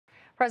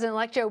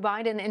President-elect Joe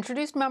Biden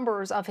introduced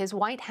members of his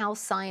White House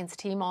science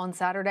team on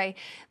Saturday.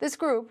 This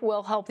group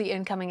will help the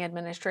incoming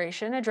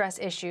administration address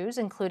issues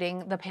including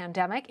the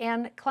pandemic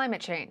and climate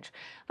change.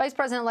 Vice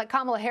President-elect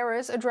Kamala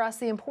Harris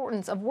addressed the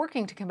importance of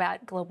working to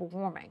combat global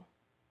warming.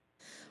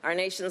 Our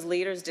nation's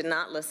leaders did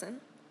not listen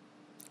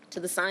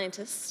to the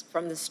scientists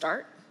from the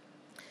start,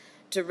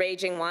 to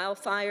raging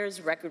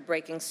wildfires,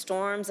 record-breaking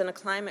storms, and a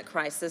climate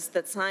crisis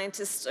that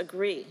scientists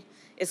agree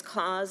is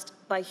caused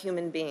by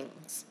human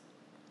beings.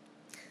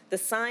 The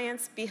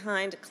science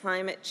behind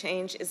climate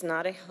change is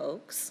not a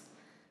hoax.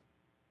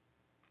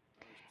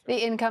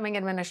 The incoming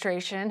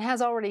administration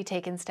has already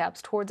taken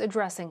steps towards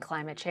addressing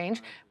climate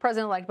change.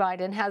 President-elect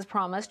Biden has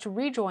promised to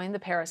rejoin the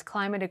Paris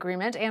Climate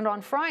Agreement, and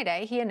on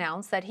Friday, he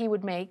announced that he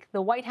would make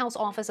the White House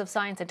Office of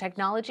Science and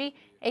Technology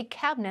a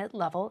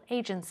cabinet-level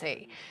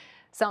agency.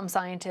 Some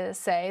scientists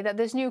say that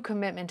this new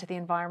commitment to the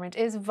environment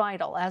is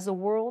vital as the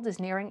world is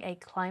nearing a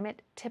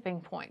climate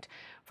tipping point.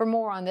 For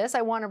more on this,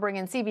 I want to bring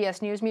in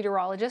CBS News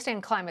meteorologist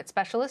and climate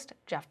specialist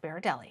Jeff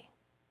Berardelli.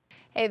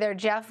 Hey there,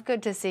 Jeff.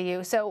 Good to see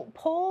you. So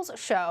polls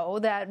show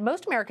that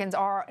most Americans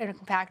are, in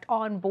fact,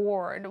 on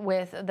board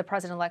with the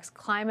president-elect's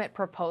climate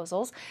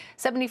proposals.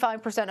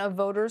 75% of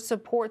voters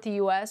support the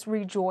U.S.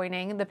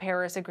 rejoining the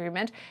Paris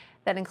Agreement.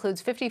 That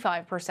includes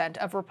 55%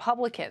 of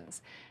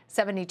Republicans.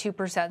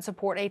 72%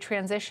 support a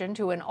transition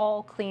to an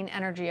all-clean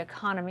energy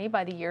economy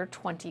by the year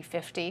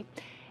 2050.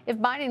 If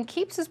Biden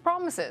keeps his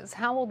promises,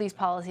 how will these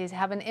policies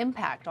have an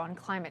impact on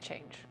climate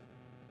change?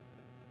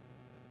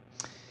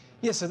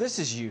 Yeah, so this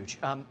is huge.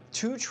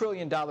 $2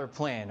 trillion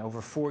plan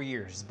over 4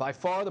 years. By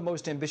far the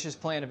most ambitious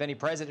plan of any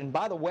president. And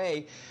by the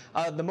way,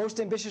 the most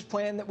ambitious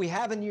plan that we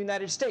have in the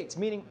United States,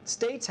 meaning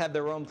states have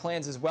their own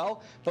plans as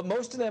well, but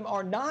most of them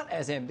are not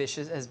as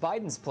ambitious as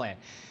Biden's plan.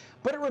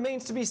 But it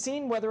remains to be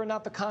seen whether or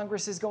not the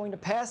Congress is going to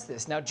pass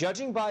this. Now,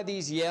 judging by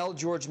these Yale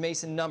George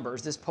Mason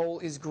numbers, this poll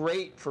is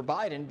great for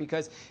Biden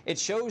because it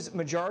shows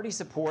majority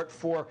support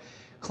for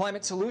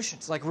climate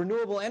solutions like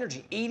renewable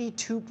energy,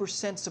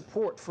 82%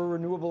 support for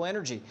renewable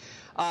energy.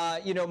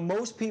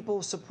 Most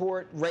people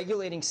support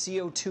regulating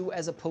CO2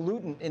 as a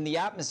pollutant in the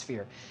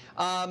atmosphere.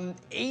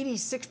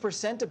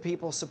 86% of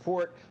people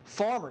support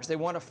farmers. They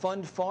want to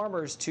fund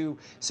farmers to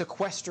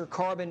sequester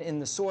carbon in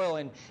the soil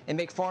and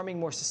make farming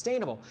more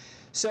sustainable.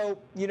 So,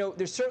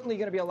 there's certainly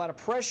going to be a lot of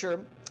pressure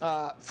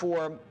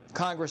for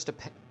Congress to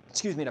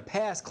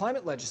pass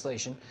climate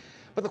legislation.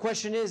 But the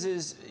question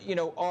is,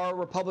 are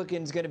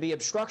Republicans going to be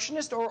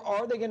obstructionist, or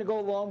are they going to go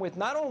along with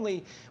not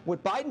only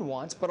what Biden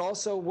wants, but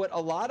also what a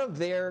lot of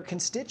their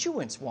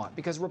constituents want?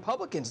 Because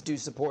Republicans do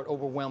support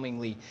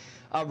overwhelmingly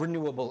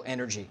renewable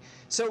energy.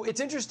 So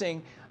it's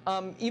interesting,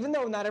 even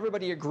though not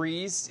everybody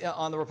agrees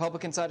on the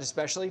Republican side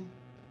especially,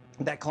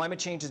 that climate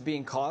change is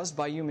being caused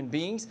by human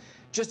beings.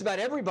 Just about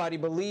everybody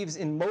believes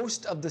in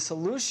most of the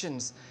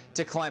solutions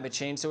to climate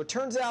change. So it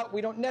turns out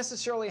we don't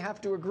necessarily have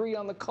to agree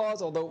on the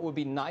cause, although it would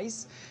be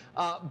nice,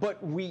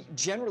 but we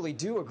generally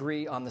do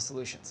agree on the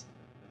solutions.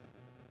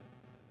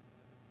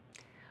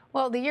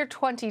 Well, the year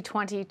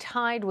 2020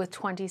 tied with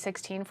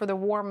 2016 for the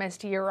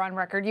warmest year on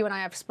record. You and I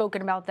have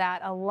spoken about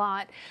that a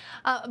lot.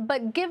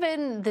 But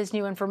given this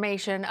new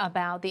information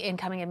about the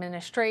incoming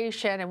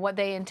administration and what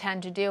they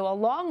intend to do,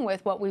 along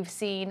with what we've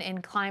seen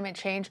in climate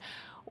change,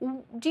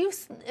 do you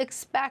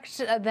expect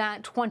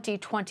that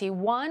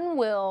 2021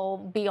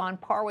 will be on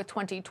par with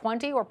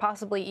 2020 or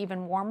possibly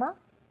even warmer?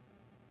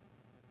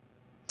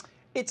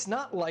 It's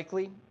not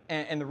likely.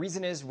 And the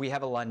reason is we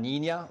have a La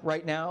Nina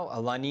right now. A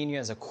La Nina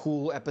is a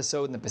cool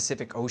episode in the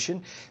Pacific Ocean.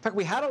 In fact,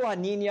 we had a La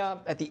Nina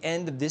at the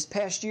end of this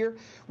past year,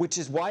 which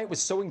is why it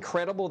was so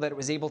incredible that it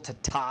was able to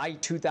tie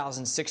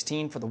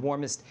 2016 for the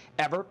warmest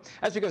ever.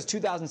 That's because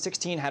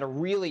 2016 had a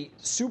really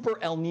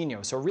super El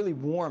Nino, so a really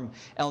warm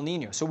El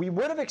Nino. So we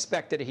would have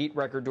expected a heat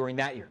record during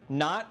that year,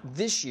 not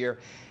this year.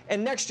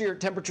 And next year,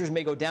 temperatures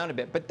may go down a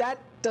bit, but that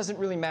doesn't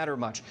really matter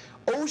much.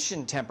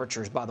 Ocean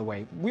temperatures, by the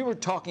way, we were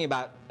talking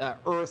about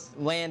Earth,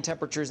 land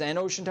temperatures, and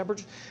ocean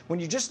temperatures.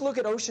 When you just look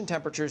at ocean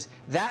temperatures,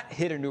 that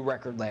hit a new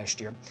record last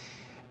year.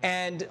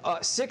 And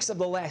 6 of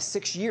the last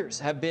 6 years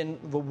have been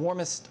the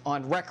warmest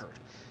on record.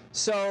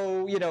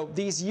 So,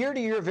 these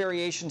year-to-year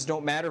variations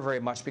don't matter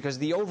very much because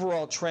the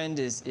overall trend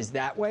is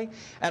that way.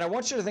 And I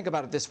want you to think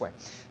about it this way.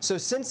 So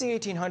since the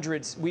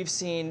 1800s, we've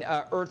seen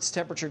Earth's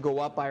temperature go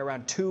up by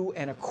around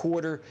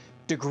 2¼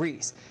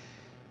 degrees.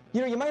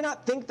 You might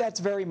not think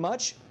that's very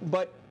much,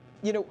 but,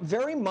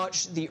 very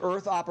much the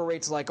Earth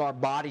operates like our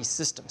body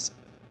systems.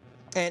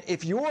 And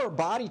if your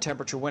body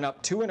temperature went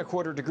up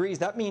 2¼ degrees,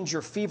 that means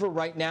your fever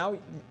right now,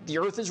 the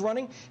Earth is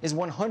running, is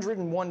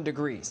 101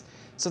 degrees.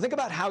 So think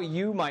about how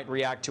you might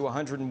react to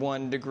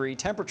 101-degree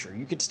temperature.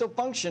 You could still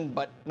function,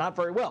 but not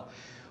very well.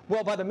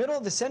 Well, by the middle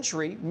of the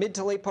century, mid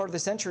to late part of the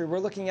century, we're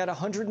looking at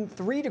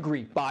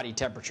 103-degree body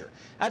temperature.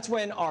 That's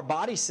when our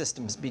body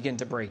systems begin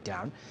to break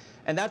down,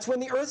 and that's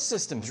when the Earth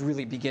systems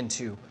really begin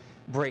to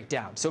break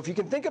down. So if you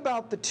can think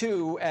about the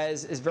two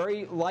as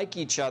very like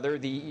each other,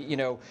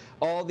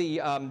 all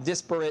the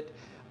disparate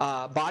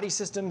body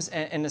systems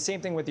and the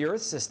same thing with the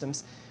Earth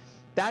systems,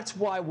 that's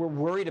why we're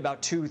worried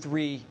about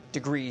 2-3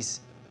 degrees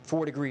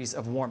 4 degrees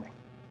of warming.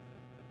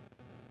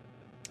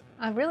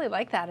 I really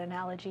like that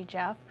analogy,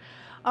 Jeff.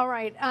 All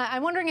right,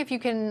 I'm wondering if you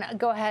can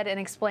go ahead and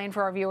explain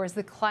for our viewers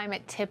the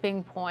climate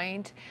tipping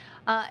point,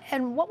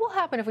 and what will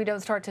happen if we don't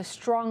start to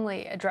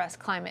strongly address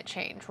climate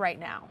change right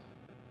now?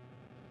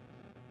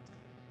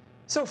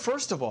 So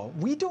first of all,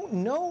 we don't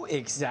know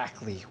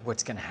exactly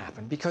what's going to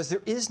happen because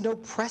there is no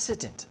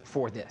precedent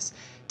for this.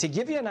 To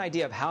give you an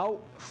idea of how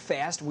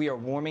fast we are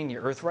warming the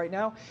Earth right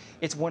now,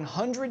 it's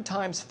 100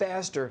 times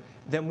faster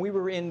than when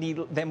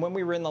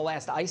we were in the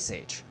last ice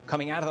age,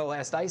 coming out of the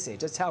last ice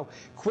age. That's how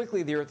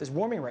quickly the Earth is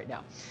warming right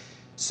now.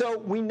 So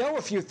we know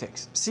a few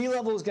things. Sea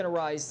level is going to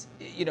rise,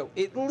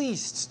 at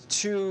least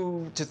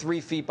 2 to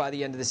 3 feet by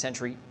the end of the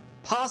century,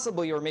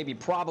 possibly or maybe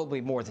probably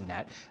more than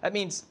that. That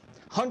means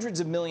hundreds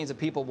of millions of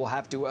people will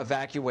have to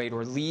evacuate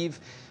or leave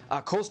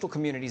coastal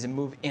communities and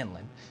move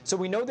inland. So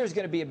we know there's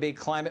going to be a big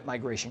climate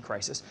migration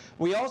crisis.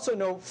 We also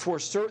know for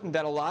certain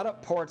that a lot of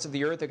parts of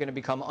the Earth are going to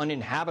become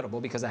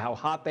uninhabitable because of how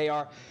hot they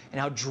are and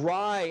how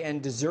dry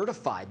and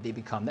desertified they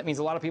become. That means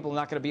a lot of people are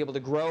not going to be able to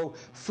grow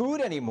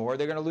food anymore.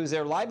 They're going to lose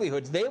their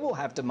livelihoods. They will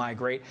have to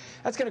migrate.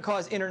 That's going to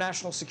cause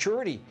international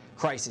security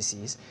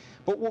crises.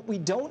 But what we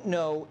don't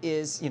know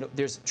is,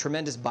 there's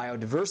tremendous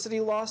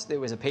biodiversity loss. There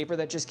was a paper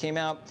that just came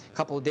out a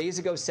couple of days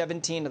ago,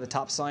 17 of the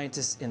top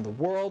scientists in the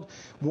world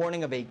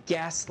warning of a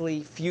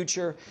ghastly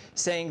future,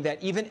 saying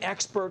that even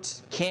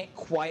experts can't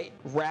quite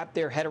wrap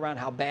their head around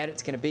how bad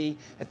it's going to be,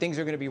 that things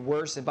are going to be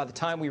worse, and by the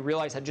time we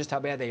realize just how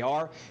bad they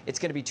are, it's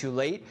going to be too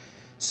late.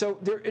 So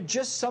there are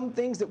just some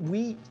things that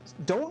we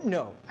don't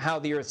know how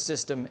the Earth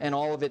system and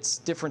all of its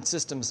different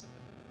systems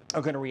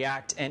are going to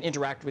react and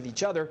interact with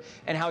each other,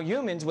 and how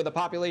humans, with a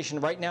population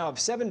right now of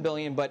 7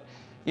 billion, but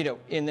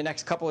in the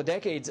next couple of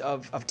decades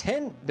of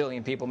 10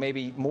 billion people,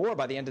 maybe more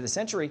by the end of the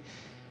century,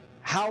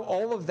 how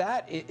all of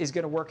that is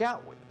going to work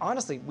out.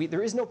 Honestly,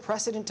 there is no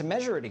precedent to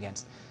measure it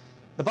against.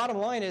 The bottom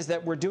line is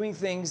that we're doing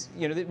things,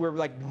 that we're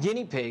like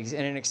guinea pigs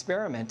in an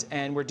experiment,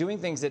 and we're doing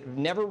things that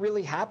never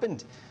really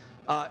happened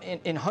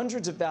in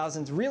hundreds of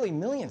thousands, really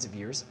millions of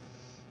years.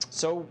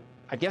 So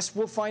I guess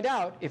we'll find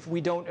out if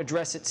we don't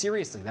address it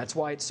seriously. That's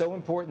why it's so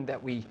important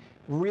that we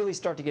really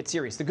start to get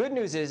serious. The good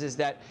news is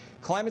that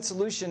climate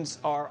solutions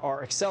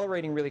are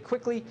accelerating really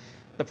quickly.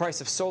 The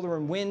price of solar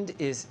and wind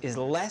is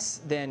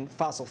less than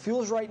fossil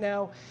fuels right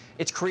now.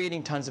 It's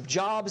creating tons of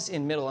jobs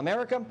in Middle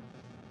America.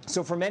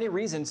 So for many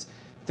reasons,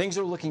 things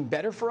are looking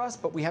better for us,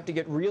 but we have to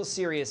get real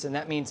serious, and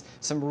that means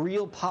some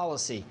real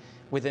policy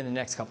within the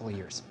next couple of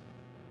years.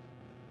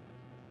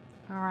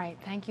 All right.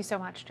 Thank you so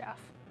much, Jeff.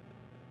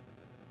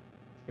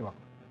 You're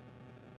welcome.